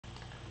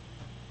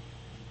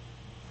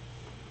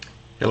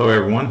Hello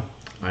everyone,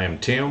 I am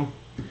Tim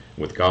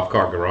with Golf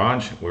Cart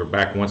Garage. We're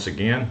back once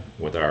again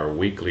with our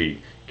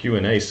weekly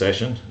Q&A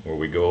session where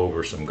we go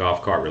over some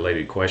golf cart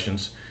related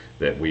questions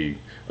that we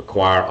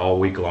acquire all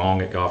week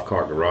long at Golf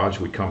Cart Garage.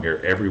 We come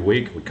here every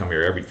week, we come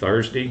here every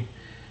Thursday,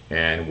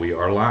 and we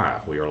are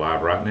live. We are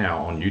live right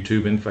now on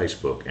YouTube and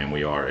Facebook, and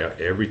we are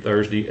every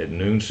Thursday at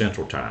noon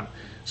Central Time.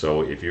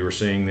 So if you are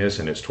seeing this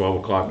and it's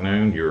 12 o'clock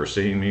noon, you're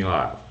seeing me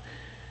live.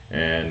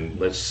 And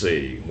let's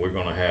see, we're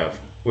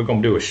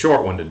gonna do a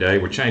short one today.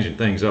 We're changing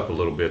things up a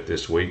little bit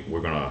this week.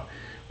 We're gonna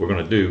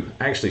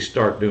actually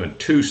start doing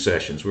two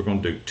sessions. We're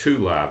gonna do two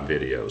live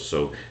videos.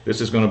 So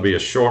this is gonna be a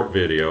short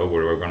video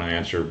where we're gonna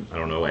answer, I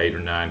don't know, 8 or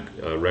 9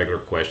 regular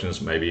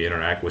questions, maybe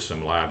interact with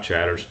some live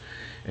chatters.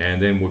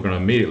 And then we're gonna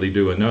immediately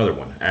do another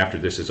one after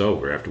this is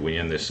over, after we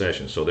end this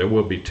session. So there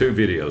will be 2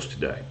 videos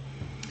today.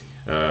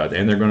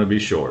 And they're gonna be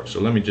short.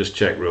 So let me just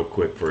check real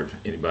quick for if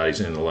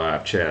anybody's in the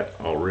live chat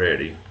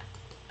already.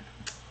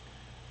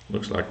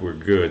 Looks like we're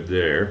good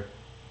there.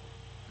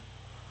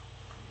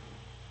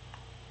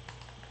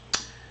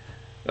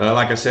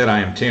 Like I said, I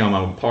am Tim.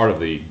 I'm part of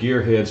the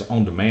Gearheads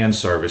On Demand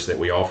service that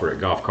we offer at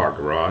Golf Cart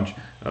Garage.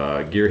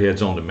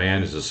 Gearheads On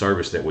Demand is a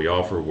service that we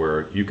offer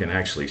where you can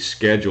actually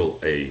schedule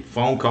a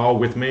phone call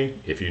with me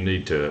if you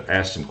need to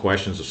ask some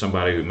questions of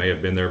somebody who may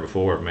have been there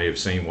before, or may have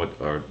seen what,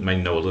 or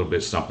may know a little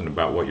bit something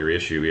about what your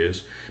issue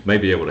is, may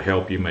be able to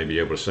help you, may be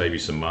able to save you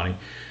some money.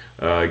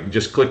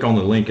 Just click on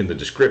the link in the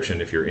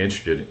description if you're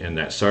interested in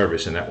that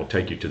service, and that will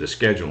take you to the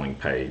scheduling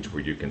page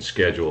where you can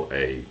schedule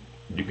a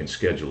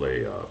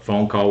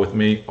phone call with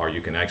me, or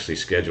you can actually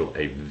schedule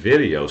a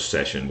video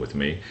session with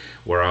me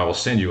where I will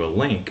send you a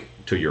link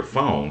to your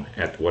phone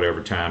at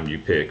whatever time you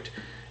picked,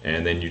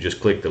 and then you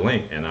just click the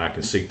link and I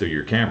can see through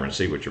your camera and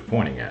see what you're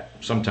pointing at.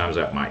 Sometimes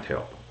that might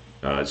help.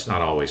 It's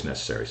not always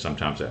necessary.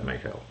 Sometimes that may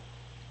help.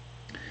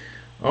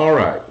 All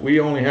right, we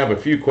only have a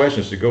few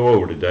questions to go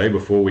over today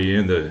before we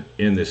end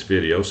this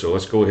video, so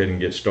let's go ahead and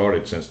get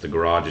started since the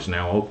garage is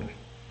now open.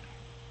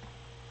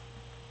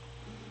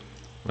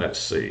 Let's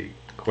see,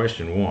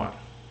 question 1.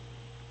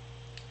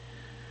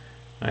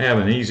 I have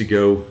an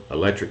EZGO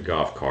electric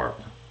golf cart.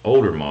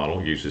 Older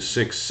model uses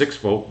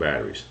 6-volt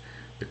batteries.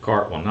 The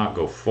cart will not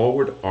go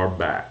forward or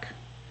back.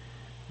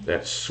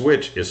 That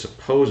switch is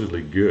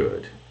supposedly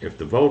good. If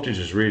the voltage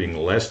is reading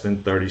less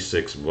than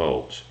 36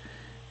 volts,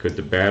 could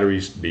the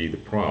batteries be the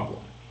problem?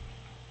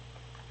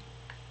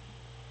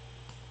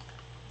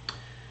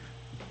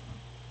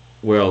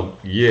 Well,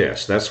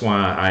 yes, that's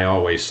why I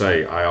always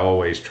say I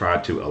always try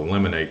to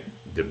eliminate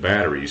the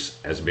batteries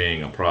as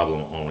being a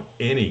problem on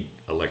any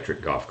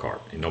electric golf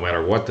cart, no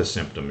matter what the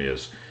symptom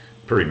is.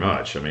 Pretty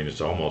much, I mean, it's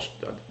almost,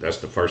 that's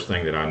the first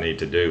thing that I need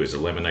to do is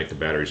eliminate the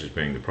batteries as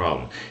being the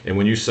problem. And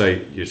when you say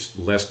it's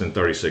less than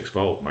 36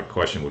 volt, my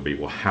question would be,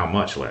 well, how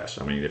much less?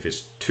 I mean, if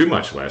it's too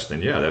much less,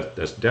 then yeah,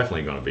 that's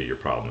definitely going to be your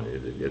problem.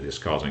 It is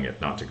causing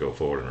it not to go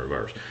forward and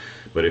reverse.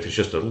 But if it's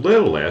just a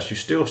little less, you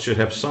still should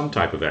have some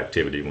type of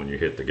activity when you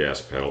hit the gas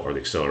pedal or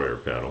the accelerator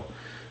pedal.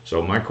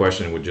 So my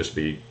question would just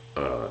be,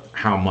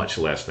 how much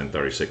less than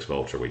 36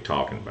 volts are we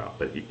talking about?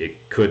 But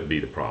it could be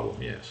the problem,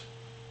 yes.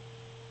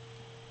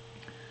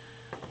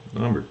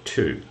 Number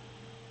 2.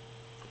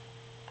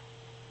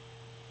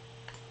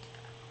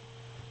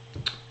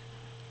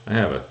 I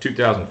have a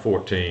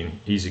 2014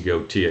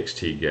 EZGO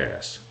TXT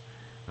gas.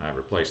 I've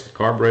replaced the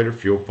carburetor,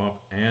 fuel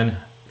pump, and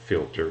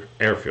filter,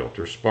 air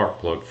filter, spark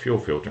plug, fuel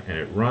filter, and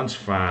it runs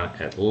fine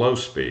at low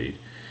speed.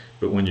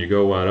 But when you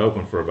go wide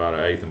open for about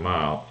 1/8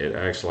 mile, it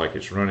acts like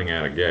it's running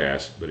out of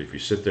gas. But if you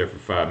sit there for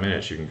 5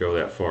 minutes, you can go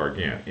that far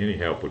again. Any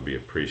help would be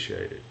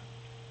appreciated.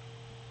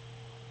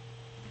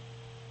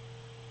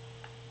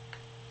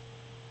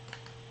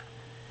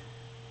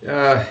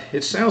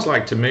 It sounds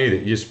like to me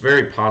that it's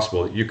very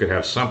possible that you could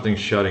have something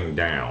shutting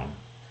down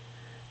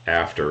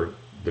after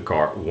the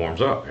cart warms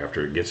up,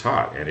 after it gets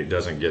hot, and it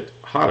doesn't get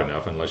hot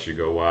enough unless you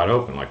go wide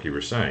open like you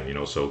were saying, you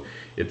know. So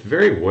it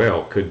very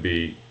well could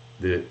be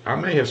that I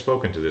may have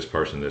spoken to this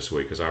person this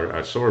week, because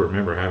I sort of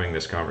remember having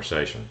this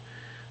conversation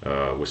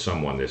with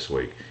someone this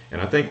week,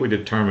 and I think we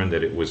determined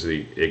that it was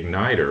the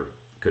igniter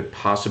could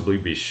possibly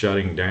be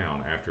shutting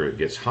down after it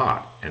gets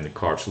hot and the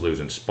cart's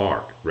losing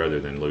spark rather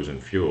than losing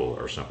fuel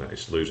or something.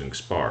 It's losing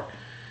spark.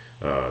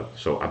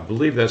 So I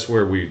believe that's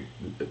where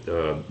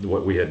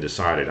what we had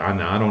decided.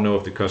 I don't know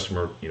if the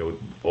customer, you know,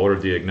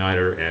 ordered the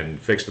igniter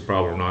and fixed the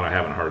problem or not. I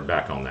haven't heard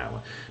back on that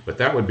one, but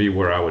that would be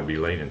where I would be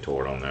leaning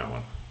toward on that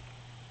one.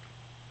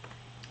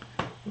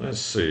 Let's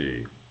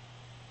see.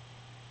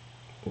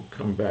 We'll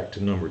come back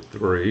to number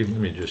 3. Let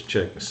me just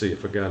check and see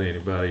if I got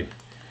anybody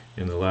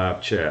in the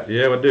live chat.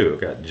 Yeah, we do.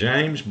 I've got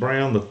James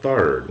Brown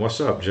III.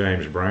 What's up,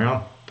 James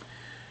Brown?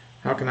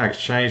 How can I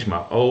exchange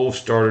my old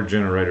starter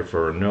generator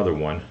for another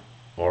one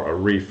or a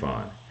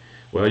refund?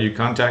 Well, you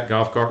contact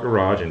Golf Cart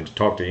Garage and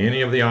talk to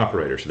any of the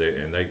operators,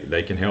 and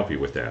they can help you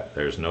with that.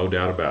 There's no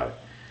doubt about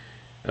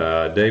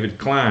it. David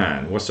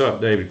Klein. What's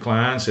up, David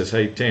Klein? Says,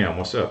 hey, Tim.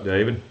 What's up,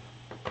 David?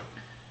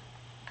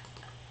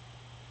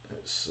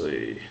 Let's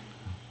see.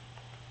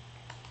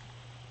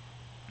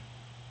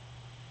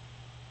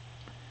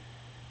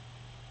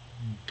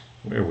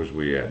 Where was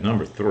we at?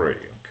 Number 3,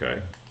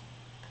 okay.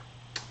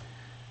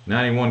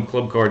 91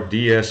 Club Car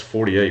DS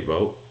 48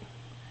 volt.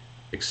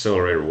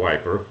 Accelerator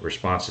wiper,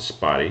 response is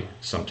spotty,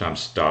 sometimes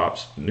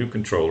stops, new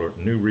controller,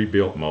 new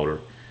rebuilt motor,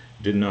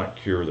 did not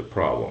cure the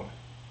problem.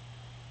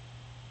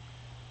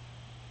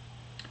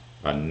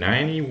 A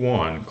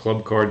 91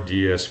 Club Car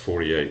DS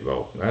 48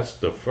 volt. That's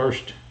the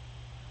first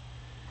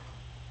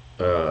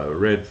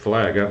red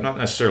flag. Not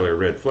necessarily a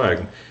red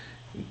flag.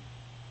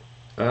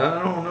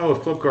 I don't know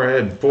if Club Car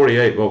had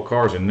 48 volt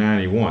cars in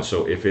 91.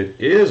 So if it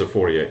is a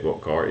 48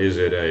 volt car, is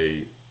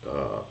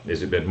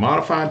it been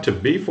modified to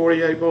be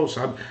 48 volts?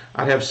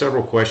 I'd have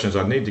several questions.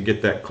 I need to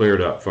get that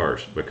cleared up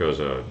first, because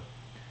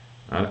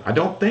I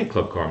don't think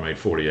Club Car made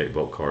 48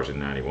 volt cars in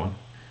 91.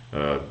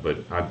 But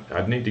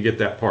I'd need to get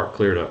that part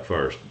cleared up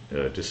first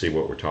to see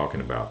what we're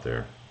talking about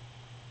there.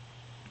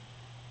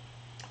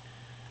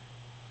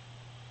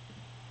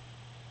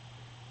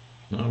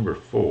 Number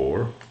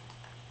 4.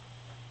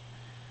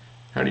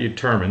 How do you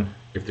determine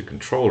if the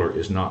controller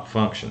is not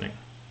functioning?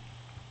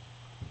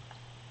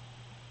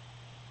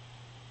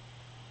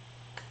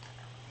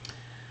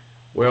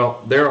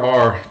 Well, there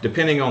are,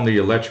 depending on the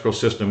electrical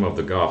system of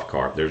the golf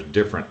cart, there's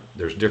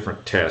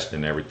different tests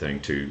and everything,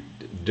 to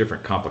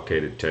different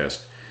complicated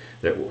tests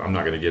that I'm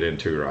not going to get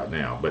into right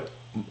now. But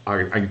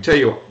I can tell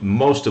you,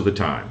 most of the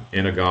time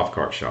in a golf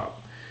cart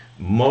shop,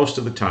 most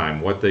of the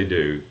time what they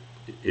do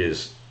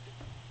is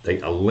they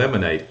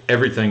eliminate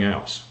everything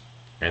else,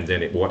 and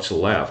then what's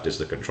left is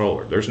the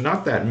controller. There's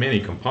not that many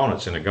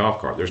components in a golf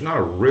cart. There's not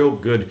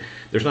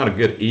a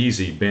good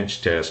easy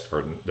bench test,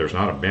 or there's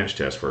not a bench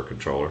test for a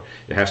controller.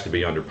 It has to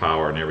be under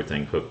power and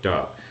everything hooked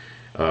up.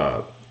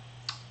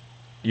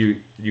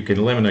 You can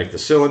eliminate the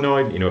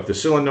solenoid. You know, if the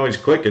solenoid's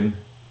clicking,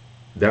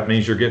 that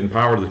means you're getting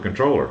power to the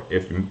controller.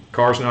 If the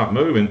car's not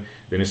moving,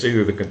 then it's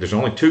either there's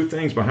only 2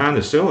 things behind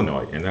the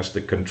solenoid, and that's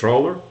the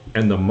controller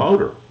and the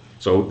motor.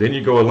 So then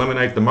you go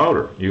eliminate the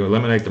motor. You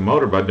eliminate the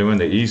motor by doing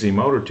the easy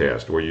motor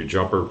test, where you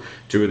jumper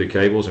 2 of the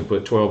cables and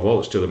put 12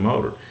 volts to the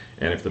motor.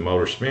 And if the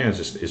motor spins,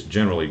 it's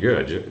generally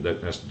good.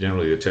 That's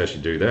generally the test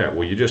you do that.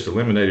 Well, you just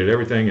eliminated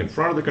everything in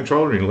front of the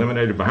controller and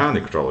eliminated behind the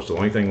controller. So the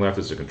only thing left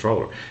is the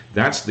controller.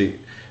 That's the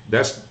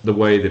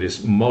way that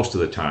it's most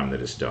of the time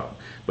that it's done.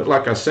 But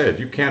like I said,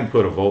 you can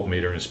put a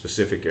voltmeter in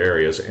specific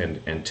areas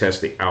and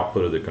test the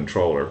output of the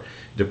controller,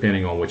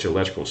 depending on which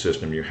electrical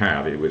system you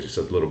have. It's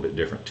a little bit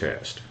different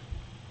test.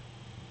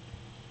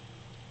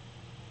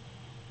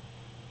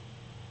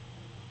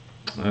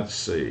 Let's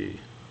see.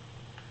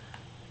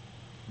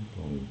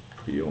 I'm going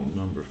to be on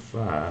number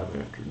 5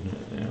 after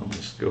that. Now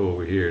let's go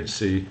over here and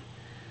see.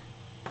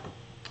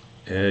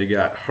 You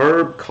got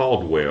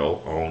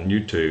𝗶𝘁𝗿𝗀𝗃 on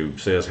YouTube,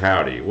 says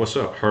howdy. What's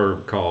up,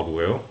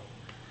 𝗶𝘁𝗿𝗃?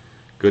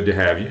 Good to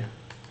have you.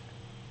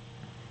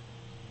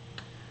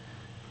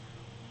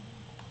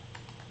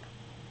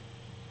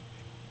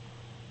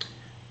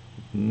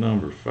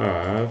 Number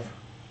 5.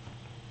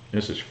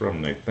 This is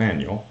from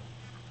Nathaniel.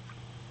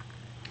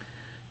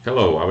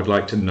 Hello, I would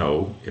like to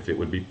know if it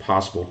would be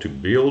possible to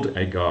build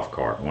a golf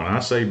cart. When I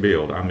say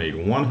build, I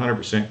mean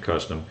 100%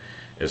 custom,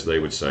 as they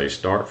would say.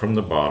 Start from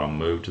the bottom,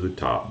 move to the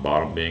top.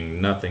 Bottom being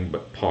nothing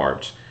but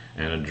parts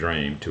and a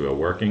dream to a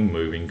working,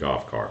 moving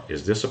golf cart.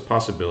 Is this a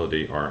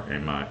possibility, or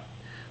am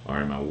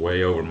I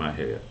way over my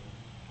head?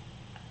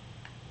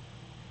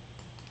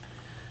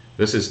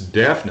 This is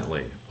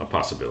definitely a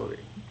possibility.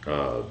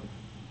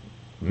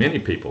 Many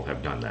people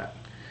have done that.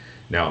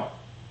 Now,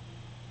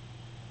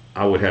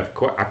 I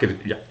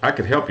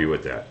could help you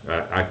with that.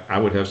 I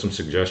would have some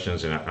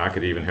suggestions, and I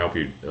could even help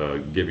you,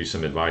 give you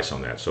some advice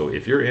on that. So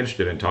if you're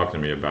interested in talking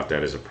to me about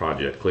that as a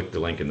project, click the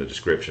link in the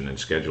description and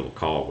schedule a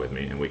call with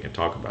me, and we can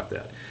talk about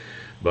that.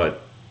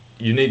 But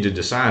you need to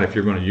decide if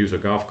you're going to use a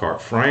golf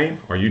cart frame,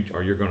 or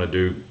you're going to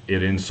do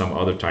it in some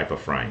other type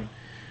of frame.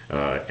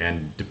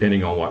 And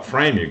depending on what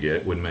frame you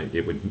get,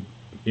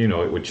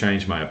 it would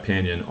change my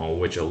opinion on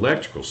which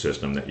electrical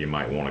system that you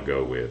might want to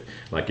go with.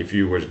 Like if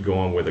you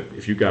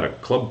got a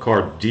Club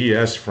Car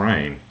DS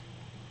frame,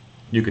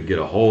 you could get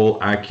a whole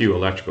IQ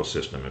electrical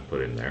system and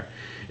put in there.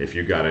 If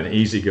you got an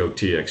EZGO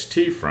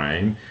TXT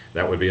frame,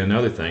 that would be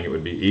another thing. It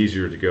would be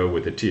easier to go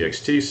with the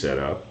TXT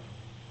setup.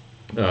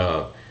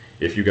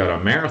 If you got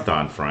a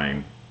Marathon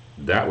frame,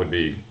 that would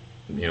be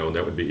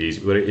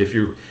easy. But if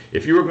you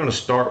were going to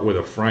start with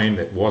a frame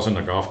that wasn't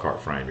a golf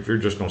cart frame, if you're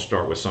just going to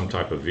start with some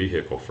type of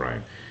vehicle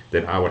frame,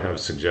 then I would have a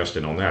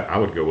suggestion on that. I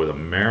would go with a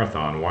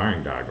Marathon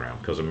wiring diagram,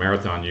 because a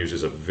Marathon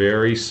uses a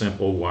very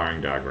simple wiring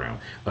diagram.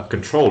 A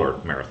controller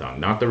Marathon,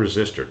 not the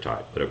resistor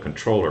type, but a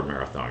controller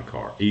Marathon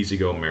car,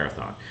 EZGO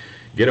Marathon.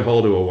 Get a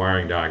hold of a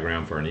wiring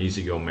diagram for an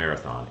EZGO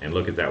Marathon and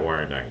look at that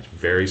wiring diagram. It's a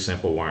very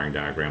simple wiring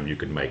diagram. You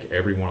can make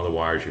every one of the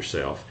wires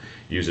yourself.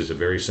 Uses a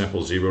very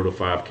simple 0 to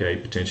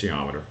 5K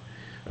potentiometer.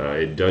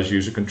 It does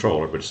use a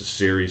controller, but it's a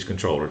series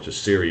controller. It's a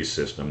series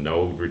system,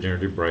 no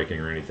regenerative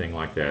braking or anything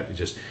like that. It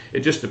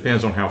just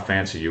depends on how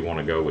fancy you want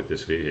to go with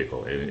this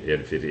vehicle, and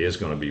if it is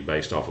going to be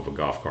based off of a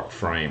golf cart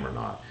frame or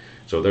not.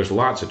 So there's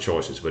lots of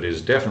choices, but it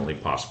is definitely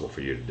possible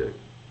for you to do.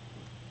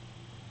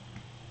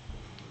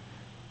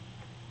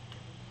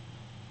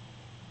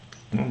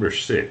 Number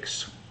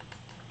 6.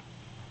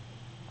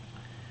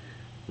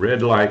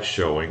 Red light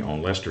showing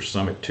on Lester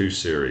Summit 2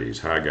 series.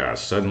 Hi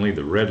guys, suddenly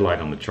the red light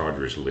on the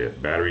charger is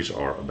lit. Batteries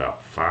are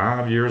about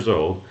 5 years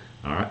old.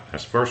 Alright,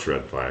 that's first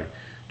red flag.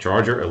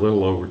 Charger a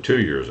little over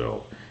 2 years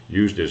old.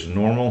 Used as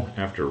normal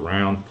after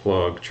round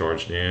plug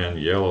charged in.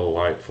 Yellow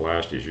light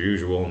flashed as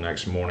usual.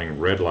 Next morning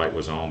red light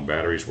was on.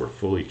 Batteries were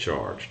fully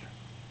charged.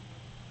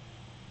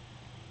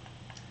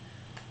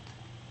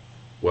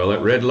 Well,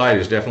 that red light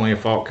is definitely a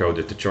fault code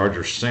that the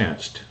charger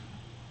sensed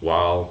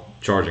while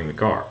charging the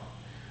car.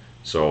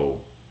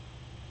 So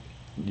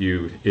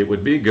it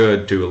would be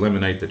good to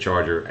eliminate the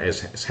charger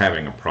as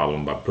having a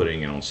problem by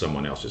putting it on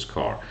someone else's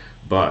car.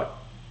 But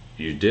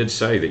you did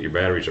say that your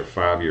batteries are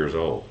 5 years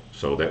old,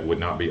 so that would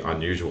not be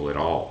unusual at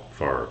all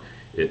for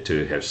it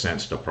to have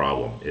sensed a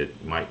problem.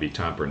 It might be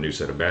time for a new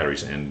set of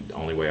batteries, and the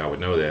only way I would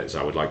know that is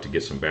I would like to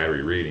get some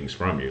battery readings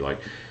from you.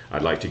 Like,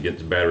 I'd like to get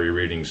the battery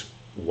readings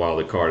while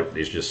the car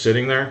is just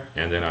sitting there,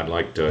 and then I'd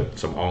like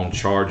some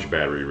on-charge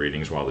battery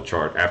readings while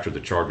after the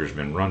charger's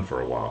been run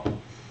for a while,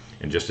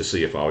 and just to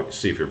see if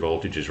your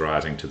voltage is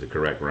rising to the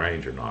correct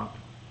range or not.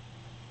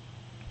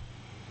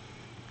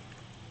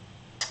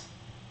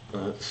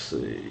 Let's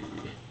see.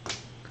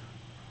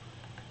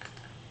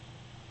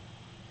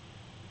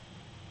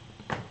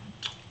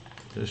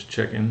 Just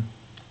checking.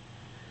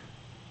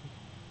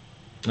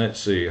 Let's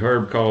see.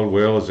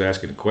 𝗶𝘁𝗃𝗲 is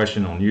asking a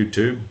question on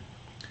YouTube.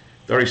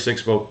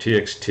 36-volt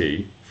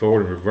TXT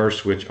forward and reverse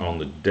switch on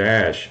the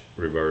dash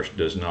reverse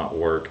does not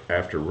work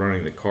after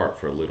running the cart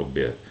for a little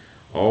bit.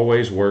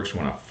 Always works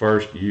when I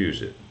first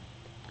use it.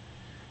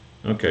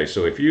 Okay,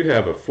 so if you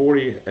have a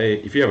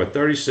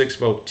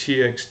 36-volt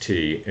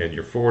TXT and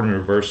your forward and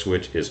reverse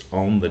switch is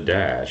on the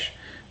dash,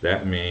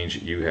 that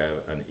means you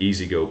have an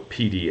EZGO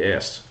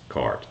PDS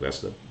cart.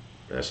 That's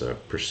a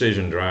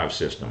precision drive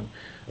system,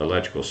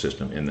 electrical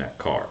system in that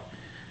cart.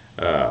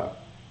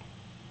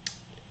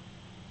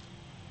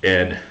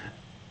 And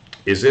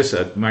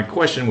my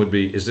question would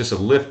be, is this a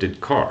lifted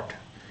cart?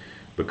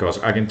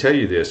 Because I can tell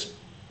you this,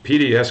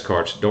 PDS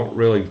carts don't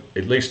really,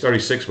 at least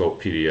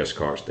 36-volt PDS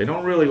carts, they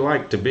don't really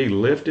like to be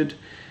lifted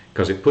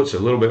because it puts a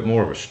little bit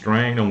more of a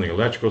strain on the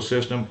electrical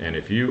system. And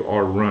if you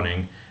are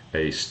running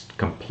a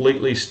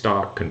completely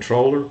stock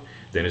controller,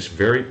 then it's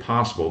very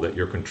possible that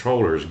your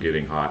controller is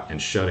getting hot and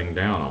shutting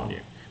down on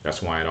you.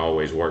 That's why it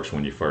always works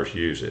when you first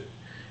use it.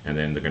 And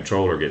then the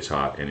controller gets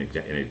hot and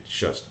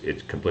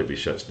it completely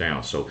shuts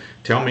down. So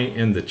tell me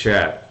in the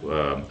chat,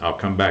 I'll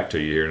come back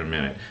to you here in a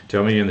minute.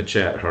 Tell me in the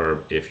chat,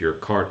 Herb, if your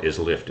cart is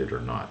lifted or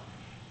not.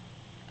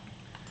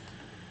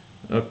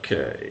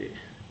 Okay,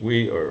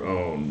 we are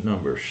on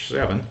number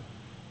 7.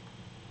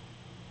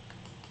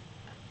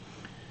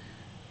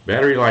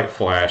 Battery light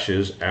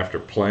flashes after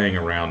playing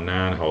around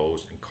 9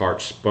 holes and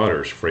cart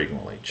sputters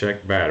frequently.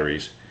 Check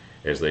batteries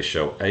as they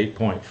show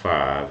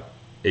 8.5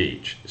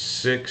 each.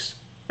 6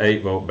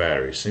 8-volt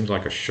batteries. Seems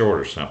like a short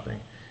or something.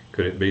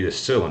 Could it be the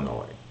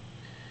solenoid?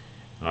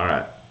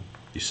 Alright,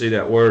 you see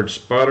that word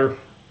sputter?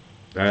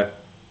 That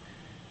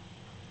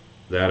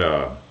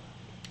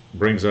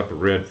brings up a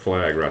red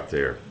flag right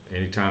there.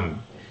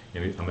 Anytime,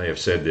 and I may have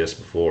said this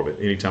before, but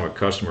anytime a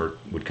customer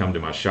would come to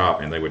my shop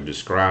and they would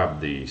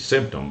describe the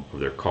symptom of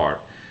their cart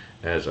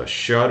as a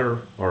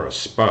shudder or a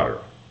sputter,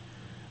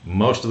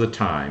 most of the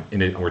time,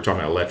 and we're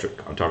talking about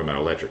electric, I'm talking about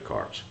electric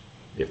carts.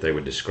 If they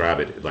would describe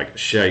it like a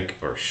shake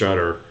or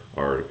shudder,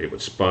 or it would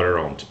sputter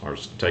or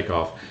take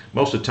off,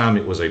 most of the time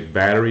it was a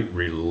battery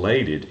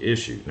related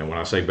issue. Now when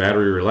I say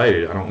battery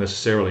related, I don't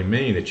necessarily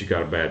mean that you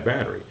got a bad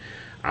battery.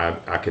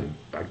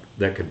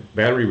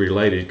 Battery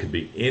related could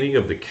be any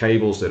of the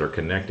cables that are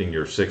connecting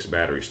your 6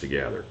 batteries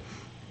together.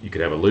 You could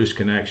have a loose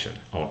connection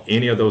on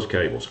any of those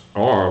cables,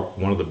 or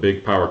one of the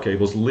big power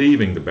cables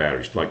leaving the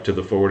batteries, like to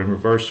the forward and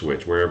reverse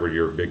switch, wherever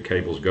your big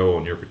cables go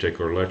on your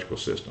particular electrical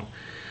system.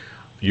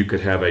 You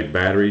could have a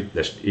battery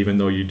that's, even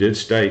though you did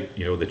state,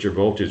 that your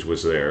voltage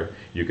was there,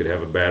 you could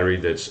have a battery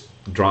that's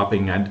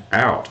dropping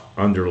out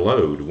under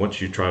load.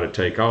 Once you try to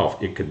take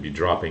off, it could be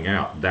dropping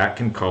out. That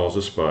can cause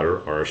a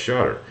sputter or a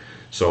shudder.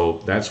 So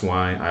that's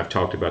why I've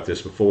talked about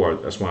this before.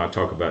 That's why I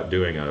talk about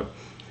doing a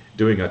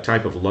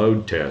type of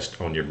load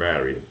test on your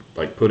battery,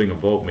 like putting a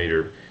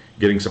voltmeter,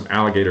 getting some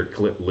alligator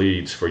clip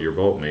leads for your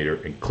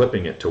voltmeter and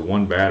clipping it to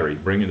one battery,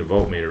 bringing the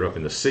voltmeter up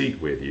in the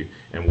seat with you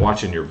and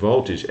watching your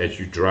voltage as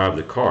you drive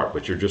the cart.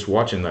 But you're just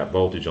watching that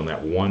voltage on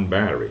that one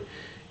battery,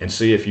 and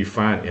see if you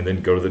find, and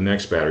then go to the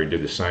next battery, do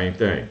the same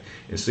thing,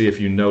 and see if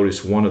you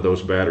notice one of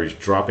those batteries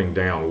dropping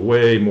down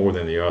way more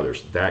than the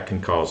others. That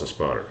can cause a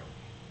sputter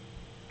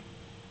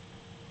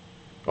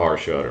or a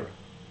shudder.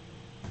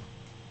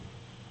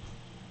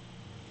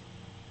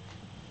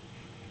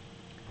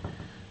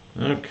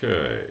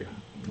 Okay,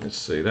 let's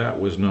see, that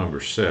was number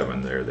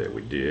 7 there that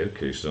we did.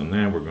 Okay, so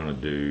now we're going to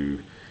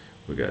do,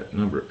 we got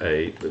number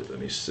 8, but let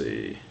me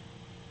see.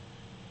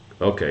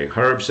 Okay,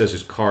 Herb says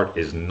his cart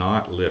is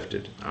not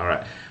lifted. All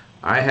right,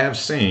 I have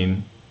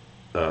seen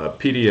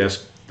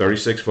PDS,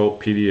 36-volt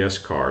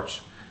PDS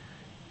carts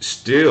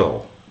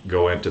still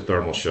go into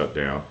thermal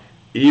shutdown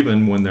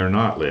even when they're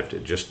not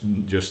lifted. Just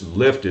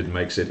lifted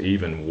makes it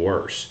even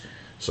worse.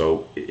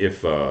 So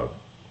if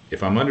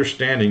I'm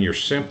understanding your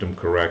symptom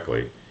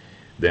correctly,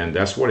 then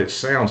that's what it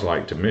sounds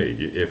like to me.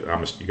 You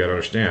got to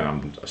understand,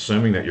 I'm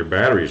assuming that your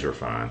batteries are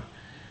fine,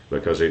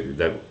 because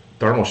that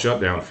thermal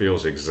shutdown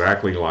feels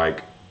exactly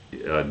like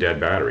dead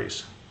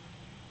batteries.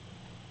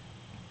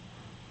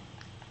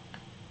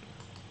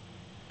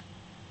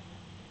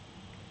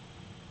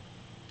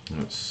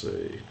 Let's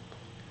see.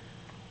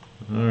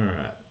 All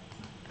right.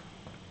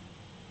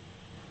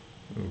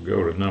 We'll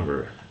go to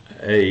number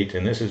 8,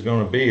 and this is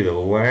going to be the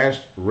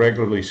last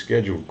regularly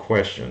scheduled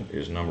question,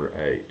 is number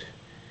 8.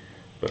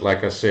 But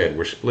like I said,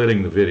 we're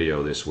splitting the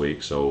video this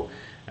week, so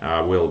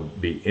I will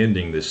be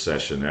ending this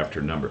session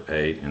after number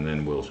 8, and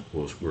then we're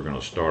going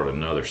to start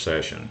another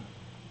session.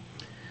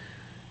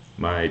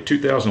 My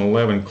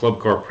 2011 Club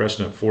Car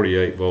Precedent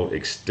 48 volt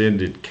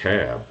extended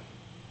cab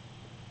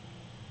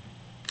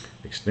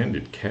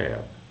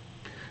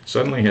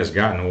suddenly has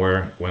gotten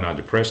where when I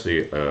depress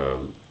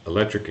the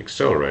electric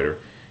accelerator,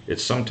 it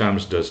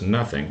sometimes does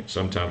nothing,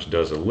 sometimes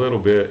does a little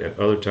bit, and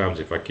other times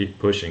if I keep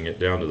pushing it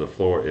down to the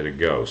floor, it'll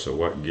go. So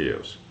what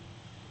gives?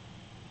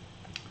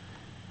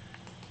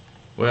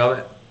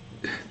 Well,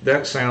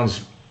 that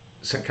sounds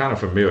kind of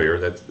familiar.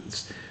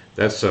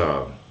 That's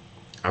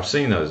I've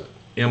seen a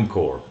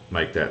𝗟𝗂𝗲𝗀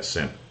make that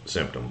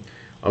symptom.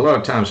 A lot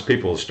of times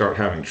people start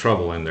having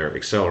trouble in their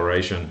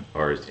acceleration,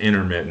 or it's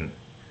intermittent,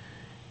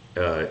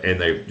 and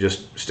they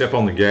just step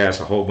on the gas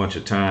a whole bunch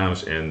of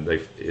times, and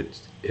it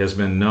has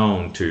been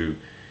known to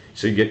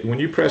when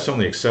you press on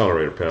the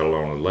accelerator pedal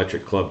on an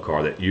electric club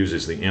car that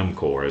uses the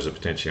𝗟𝗂𝗲 as a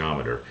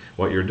potentiometer,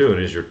 what you're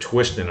doing is you're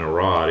twisting a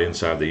rod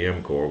inside the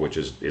𝗟𝗂𝗲, which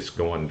is it's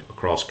going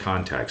across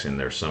contacts in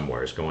there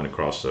somewhere. It's going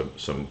across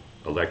some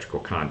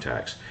electrical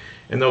contacts,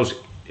 and those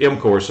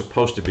𝗟𝗂𝗲 are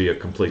supposed to be a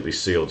completely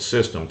sealed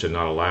system to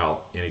not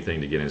allow anything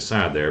to get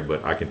inside there,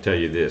 but I can tell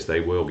you this,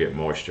 they will get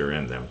moisture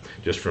in them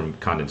just from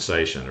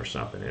condensation or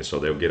something, and so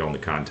they'll get on the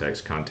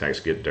contacts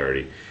get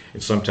dirty,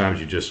 and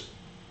sometimes you just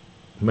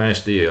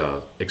mash the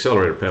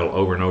accelerator pedal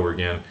over and over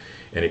again,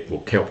 and it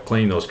will help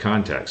clean those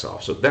contacts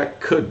off. So that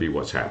could be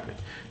what's happening.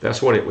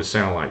 That's what it would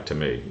sound like to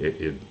me.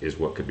 It is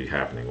what could be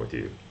happening with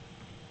you.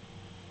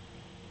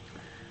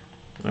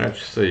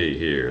 Let's see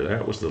here.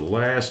 That was the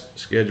last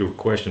scheduled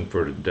question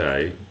for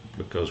today,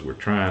 because we're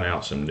trying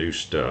out some new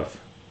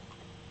stuff.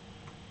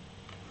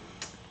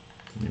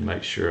 Let me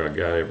make sure I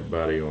got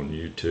everybody on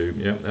YouTube.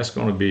 Yep, that's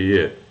going to be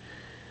it.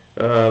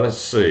 Let's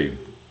see.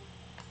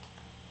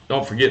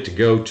 Don't forget to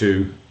go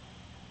to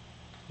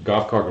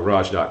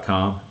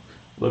𝗏𝘂𝗲𝗃.com.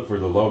 Look for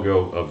the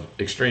logo of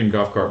Extreme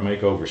Golf Cart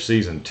Makeover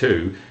Season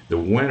 2. The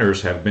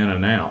winners have been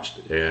announced,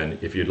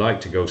 and if you'd like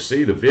to go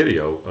see the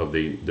video of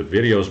the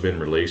video's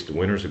been released, the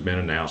winners have been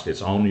announced.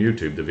 It's on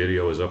YouTube. The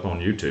video is up on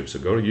YouTube. So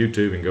go to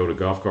YouTube and go to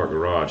Golf Cart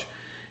Garage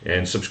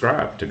and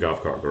subscribe to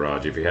Golf Cart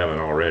Garage if you haven't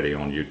already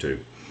on YouTube.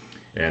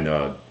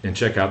 And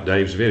check out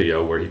Dave's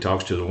video where he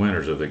talks to the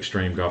winners of the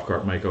Extreme Golf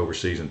Cart Makeover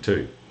Season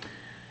 2.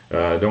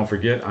 Don't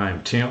forget,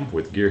 I'm Tim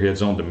with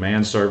Gearheads on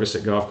Demand service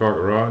at Golf Cart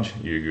Garage.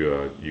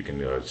 You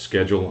can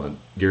schedule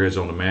Gearheads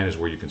on Demand is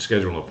where you can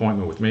schedule an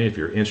appointment with me if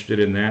you're interested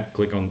in that.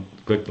 Click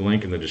the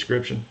link in the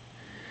description,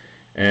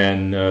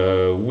 and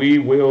we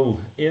will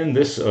end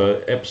this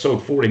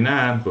episode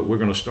 49. But we're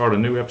going to start a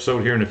new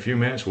episode here in a few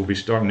minutes. We'll be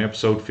starting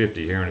episode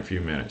 50 here in a few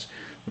minutes.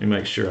 Let me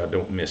make sure I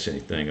don't miss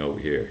anything over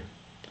here.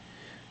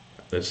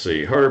 Let's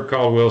see. Herb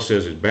Caldwell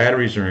says his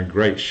batteries are in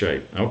great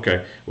shape.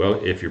 Okay. Well,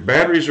 if your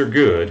batteries are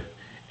good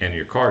and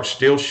your cart's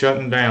still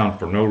shutting down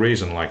for no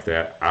reason like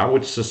that, I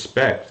would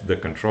suspect the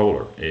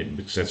controller,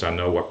 since I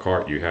know what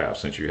cart you have,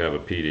 since you have a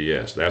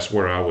PDS. That's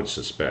where I would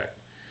suspect.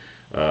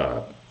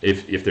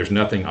 If there's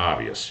nothing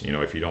obvious,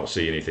 if you don't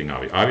see anything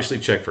obvious. Obviously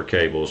check for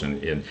cables,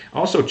 and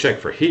also check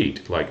for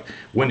heat. Like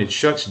when it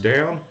shuts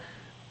down,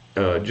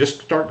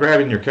 just start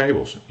grabbing your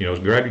cables.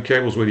 Grab your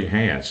cables with your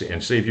hands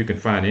and see if you can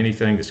find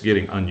anything that's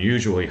getting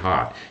unusually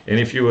hot. And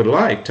if you would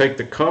like, take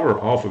the cover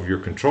off of your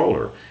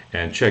controller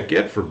and check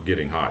it for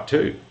getting hot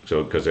too.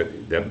 So, because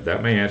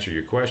that may answer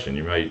your question.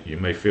 You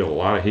may feel a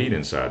lot of heat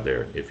inside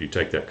there if you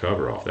take that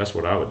cover off. That's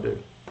what I would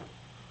do.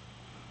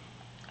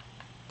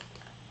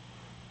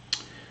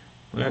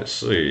 Let's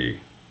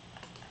see.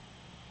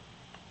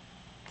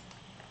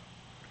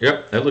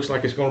 Yep, that looks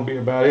like it's going to be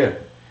about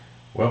it.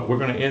 Well, we're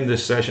going to end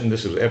this session.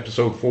 This is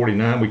episode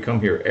 49. We come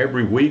here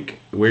every week,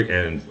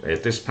 and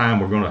at this time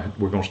we're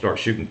going to start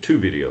shooting 2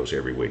 videos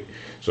every week.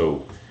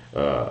 So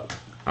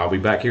I'll be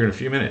back here in a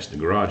few minutes. The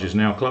garage is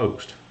now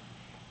closed.